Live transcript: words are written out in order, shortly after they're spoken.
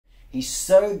He's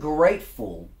so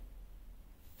grateful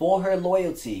for her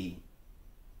loyalty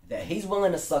that he's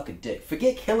willing to suck a dick.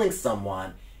 Forget killing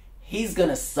someone, he's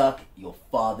gonna suck your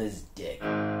father's dick.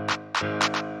 Yeah,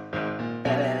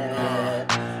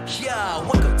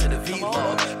 welcome to the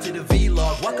vlog,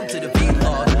 welcome to the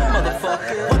vlog,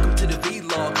 motherfucker, welcome to the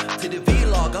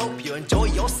vlog, hope you enjoy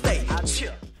your stay.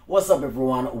 What's up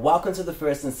everyone, welcome to the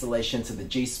first installation to the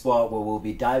G-Spot, where we'll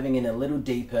be diving in a little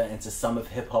deeper into some of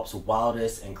hip-hop's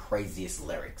wildest and craziest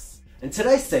lyrics. In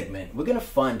today's segment, we're gonna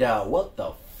find out what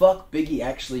the fuck Biggie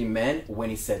actually meant when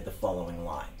he said the following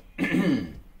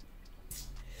line.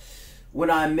 When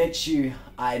I met you,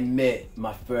 I admit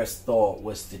my first thought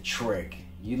was to trick.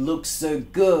 You look so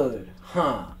good,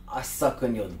 huh? I suck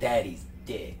on your daddy's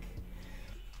dick.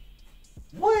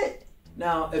 What?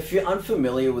 Now, if you're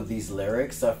unfamiliar with these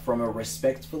lyrics, are from a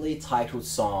respectfully titled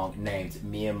song named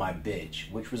Me and My Bitch,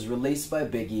 which was released by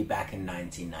Biggie back in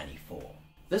 1994.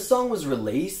 This song was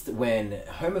released when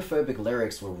homophobic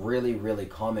lyrics were really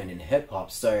common in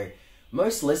hip-hop, so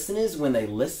most listeners, when they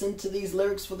listened to these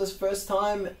lyrics for the first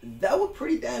time, they were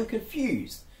pretty damn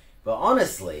confused. But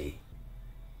honestly,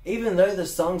 even though the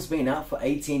song's been out for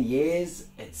 18 years,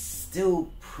 it's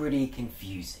still pretty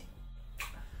confusing.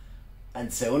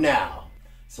 Until now.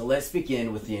 So let's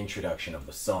begin with the introduction of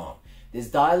the song. There's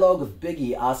dialogue of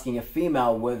Biggie asking a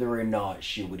female whether or not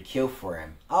she would kill for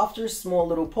him. After a small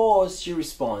little pause, she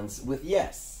responds with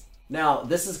yes. Now,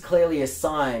 this is clearly a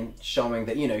sign showing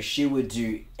that, you know, she would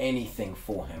do anything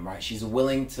for him, right? She's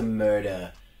willing to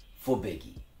murder for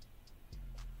Biggie.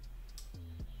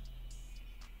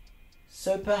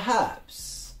 So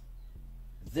perhaps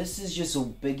this is just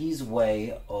Biggie's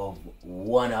way of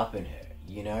one-upping her,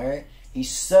 you know? He's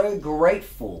so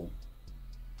grateful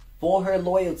for her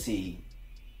loyalty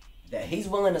that he's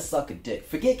willing to suck a dick.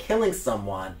 Forget killing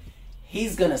someone,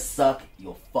 he's gonna suck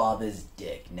your father's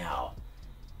dick. Now,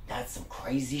 that's some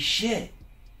crazy shit.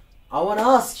 I want to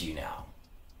ask you now,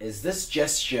 is this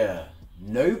gesture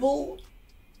noble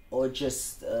or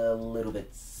just a little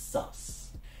bit sus?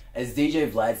 As DJ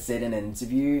Vlad said in an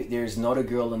interview, there's not a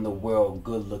girl in the world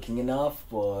good looking enough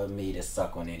for me to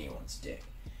suck on anyone's dick.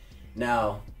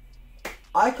 Now,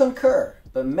 I concur,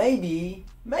 but maybe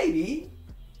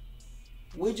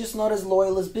we're just not as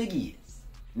loyal as Biggie is.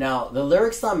 Now, the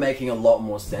lyrics start making a lot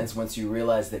more sense once you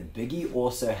realize that Biggie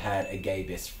also had a gay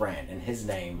best friend, and his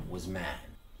name was Man.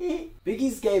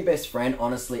 Biggie's gay best friend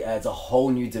honestly adds a whole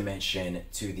new dimension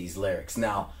to these lyrics.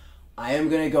 Now, I am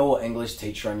gonna go all English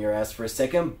teacher on your ass for a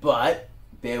second, but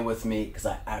bear with me because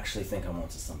I actually think I'm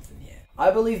onto something here. I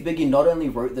believe Biggie not only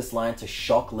wrote this line to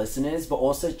shock listeners, but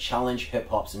also challenge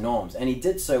hip-hop's norms, and he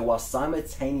did so while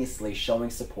simultaneously showing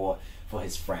support for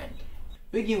his friend.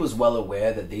 Biggie was well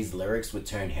aware that these lyrics would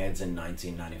turn heads in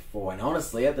 1994, and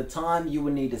honestly, at the time, you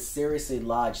would need a seriously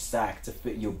large sack to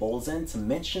fit your balls in to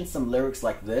mention some lyrics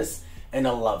like this in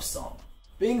a love song.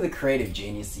 Being the creative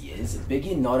genius he is,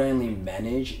 Biggie not only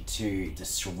managed to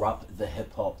disrupt the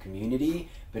hip-hop community,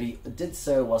 but he did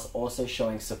so whilst also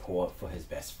showing support for his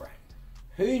best friend.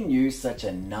 Who knew such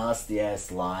a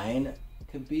nasty-ass line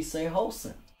could be so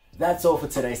wholesome? That's all for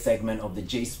today's segment of the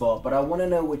G-Spot, but I want to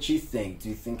know what you think. Do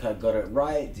you think I got it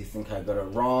right? Do you think I got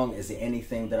it wrong? Is there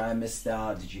anything that I missed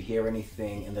out? Did you hear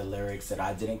anything in the lyrics that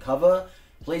I didn't cover?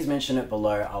 Please mention it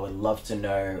below. I would love to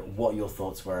know what your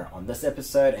thoughts were on this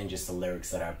episode and just the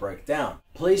lyrics that I broke down.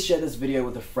 Please share this video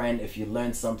with a friend if you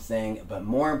learned something, but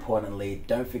more importantly,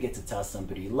 don't forget to tell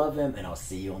somebody you love him, and I'll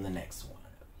see you on the next one.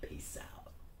 Peace out.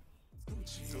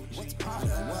 What's Prada?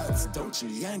 What's Dolce &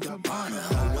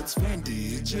 Gabbana? What's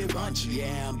Fendi, Givenchy,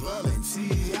 and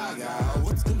Balenciaga?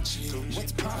 What's Gucci?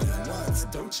 What's Prada? What's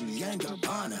Dolce &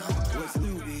 Gabbana? What's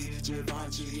Louis,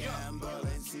 Givenchy, and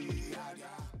Balenciaga?